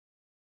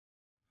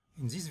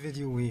In this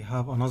video we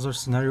have another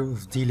scenario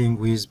of dealing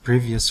with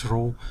previous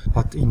row,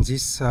 but in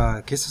this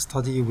case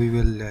study we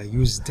will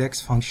use DAX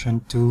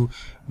function to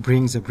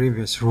bring the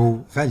previous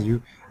row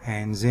value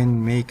and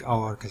then make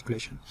our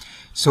calculation.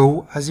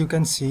 So as you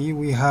can see,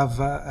 we have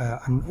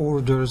an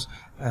orders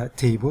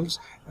tables.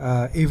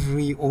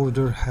 Every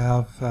order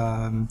have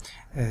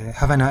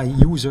a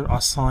user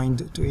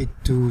assigned to it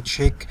to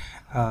check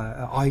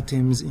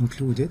items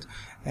included,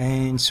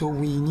 and so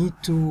we need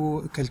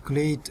to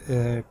calculate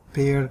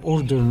per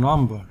order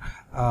number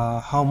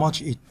how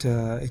much it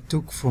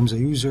took from the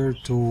user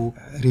to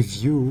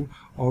review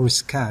or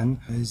scan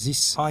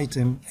this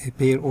item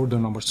per order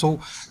number. So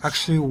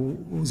actually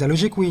the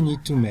logic we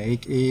need to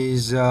make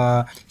is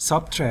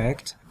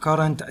subtract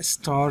current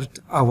start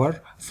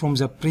hour from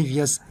the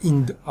previous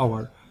end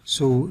hour.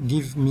 So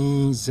give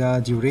me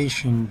the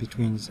duration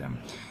between them.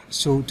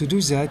 So to do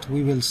that,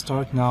 we will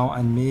start now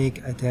and make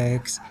a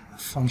DAX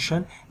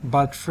function,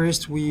 but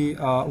first we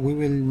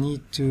will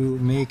need to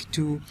make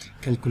two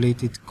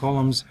calculated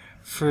columns.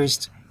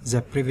 First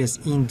the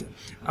previous end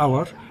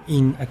hour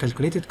in a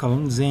calculated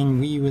column, then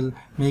we will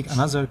make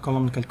another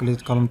column,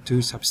 calculated column,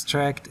 to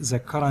subtract the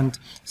current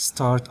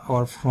start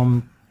hour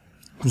from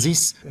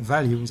this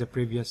value, the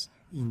previous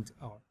end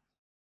hour.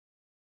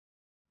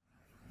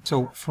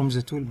 So from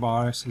the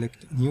toolbar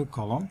select new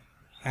column,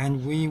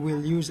 and we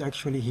will use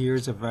actually here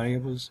the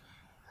variables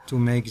to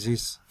make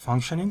this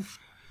functioning.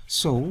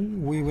 So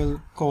we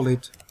will call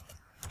it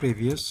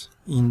previous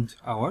end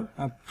hour.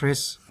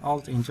 Press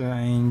Alt Enter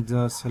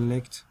and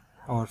select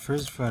our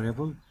first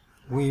variable.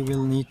 We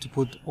will need to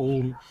put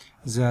all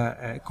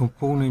the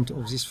component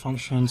of these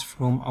functions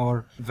from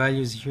our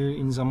values here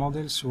in the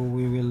model. So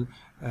we will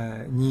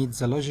need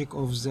the logic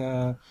of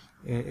the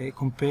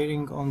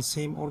comparing on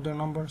same order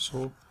number.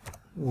 So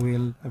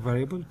we'll a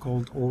variable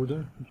called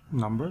order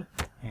number,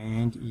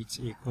 and it's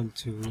equal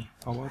to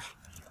our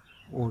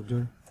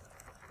order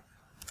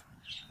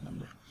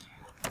number,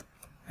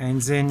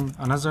 and then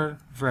another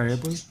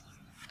variable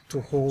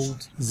to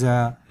hold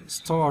the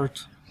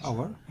start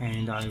hour,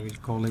 and I will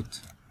call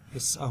it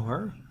S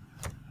hour.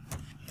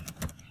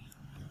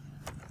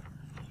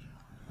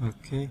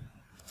 Okay,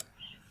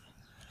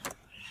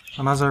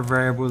 another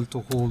variable to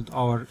hold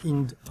our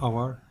end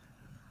hour,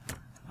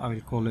 I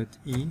will call it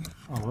E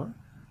hour.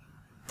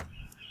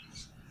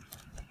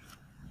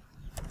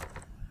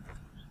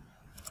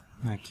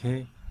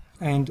 Okay,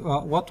 and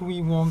what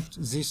we want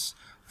this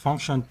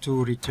function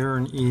to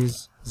return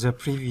is the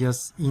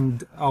previous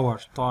end hour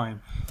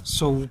time.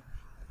 So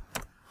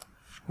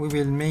we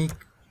will make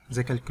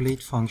the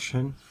calculate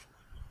function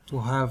to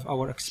have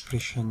our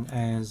expression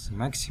as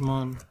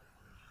maximum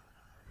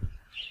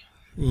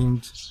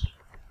end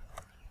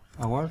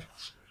hour.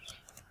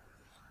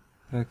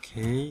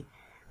 Okay,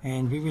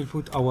 and we will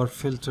put our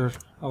filter,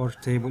 our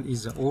table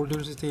is the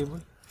orders table,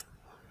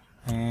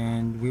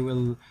 and we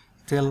will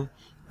tell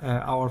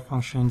our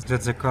functions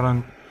that the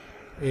current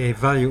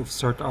value of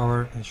start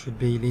hour should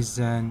be less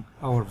than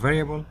our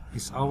variable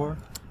is hour,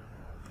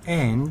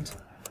 and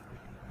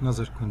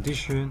another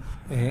condition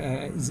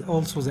is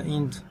also the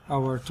end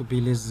hour to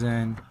be less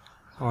than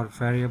our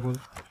variable.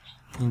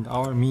 End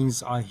hour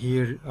means I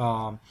here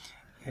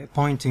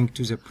pointing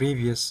to the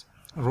previous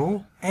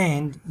row,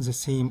 and the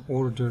same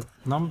order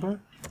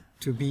number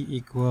to be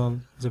equal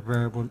the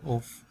variable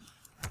of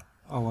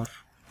our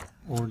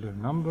order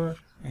number,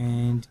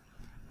 and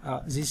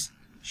this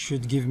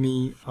should give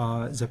me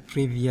the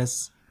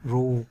previous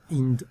row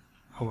end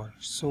hour.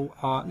 So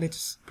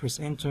let's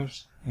press enter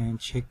and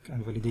check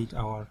and validate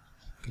our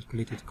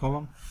calculated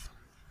column.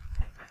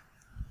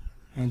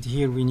 And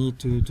here we need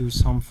to do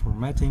some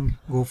formatting.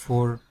 Go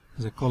for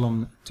the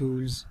column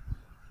tools,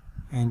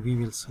 and we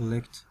will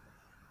select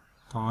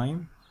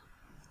time.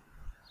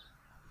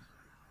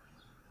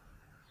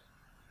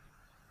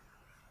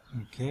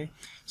 Okay,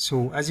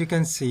 so as you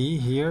can see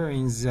here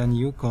in the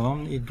new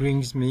column, it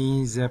brings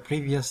me the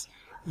previous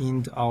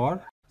end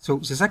hour. So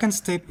the second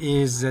step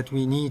is that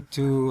we need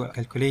to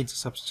calculate the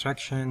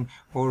subtraction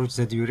or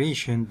the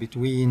duration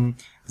between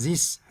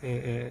this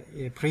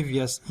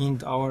previous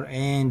end hour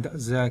and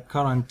the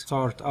current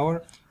start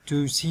hour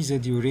to see the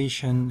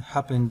duration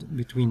happened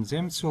between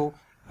them. So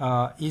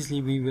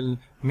easily we will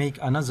make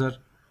another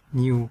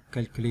new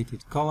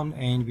calculated column,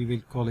 and we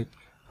will call it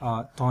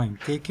time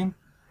taken.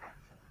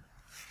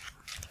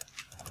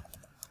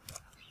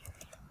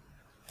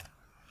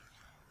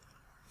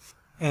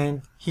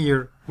 And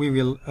here we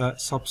will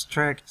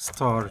subtract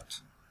start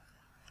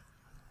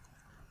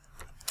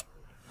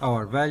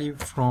our value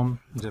from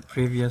the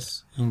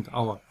previous end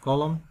hour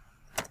column.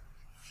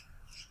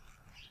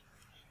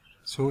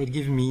 So it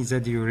gives me the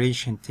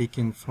duration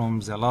taken from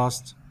the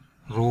last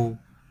row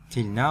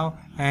till now,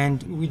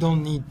 and we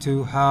don't need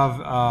to have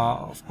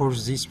of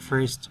course this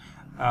first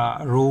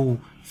row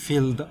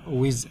filled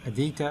with a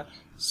data.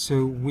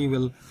 So we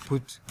will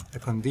put a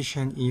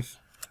condition if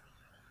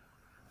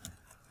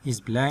is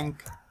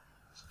blank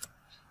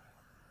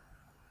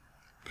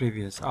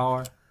previous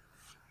hour,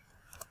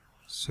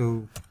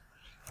 so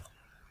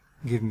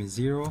give me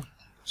 0.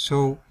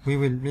 So we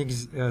will make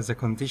the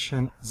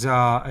condition,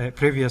 the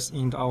previous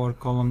in our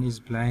column is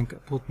blank,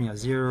 put me a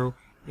 0,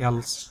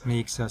 else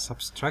makes a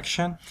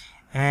subtraction.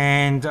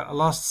 And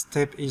last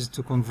step is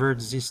to convert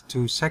this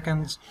to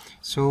seconds.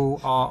 So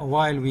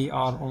while we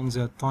are on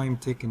the time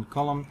taken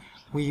column,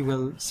 we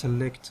will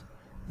select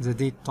the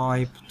date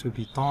type to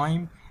be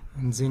time,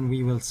 and then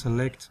we will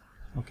select,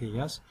 okay,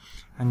 yes,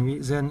 and we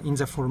then in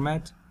the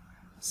format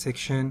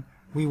section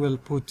we will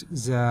put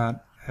the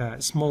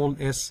small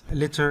s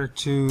letter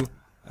to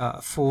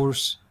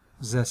force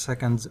the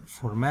seconds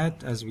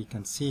format, as we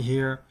can see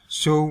here.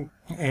 So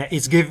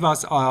it gives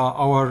us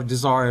our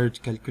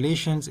desired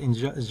calculations in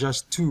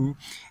just two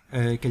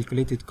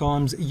calculated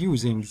columns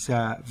using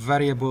the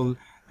variable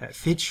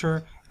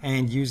feature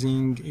and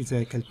using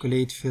the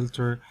calculate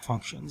filter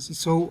functions.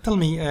 So tell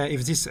me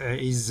if this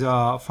is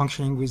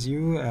functioning with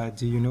you.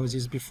 Do you know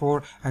this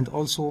before? And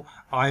also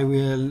I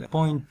will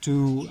point to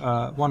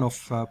one of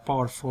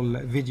powerful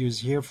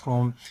videos here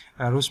from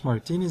Ross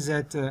Martinez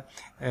that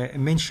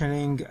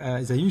mentioning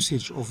the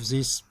usage of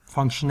this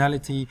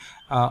functionality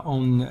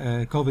on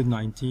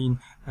COVID-19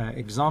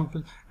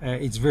 example.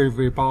 It's very,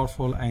 very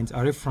powerful and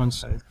a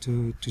reference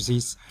to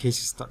this case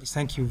study.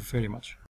 Thank you very much.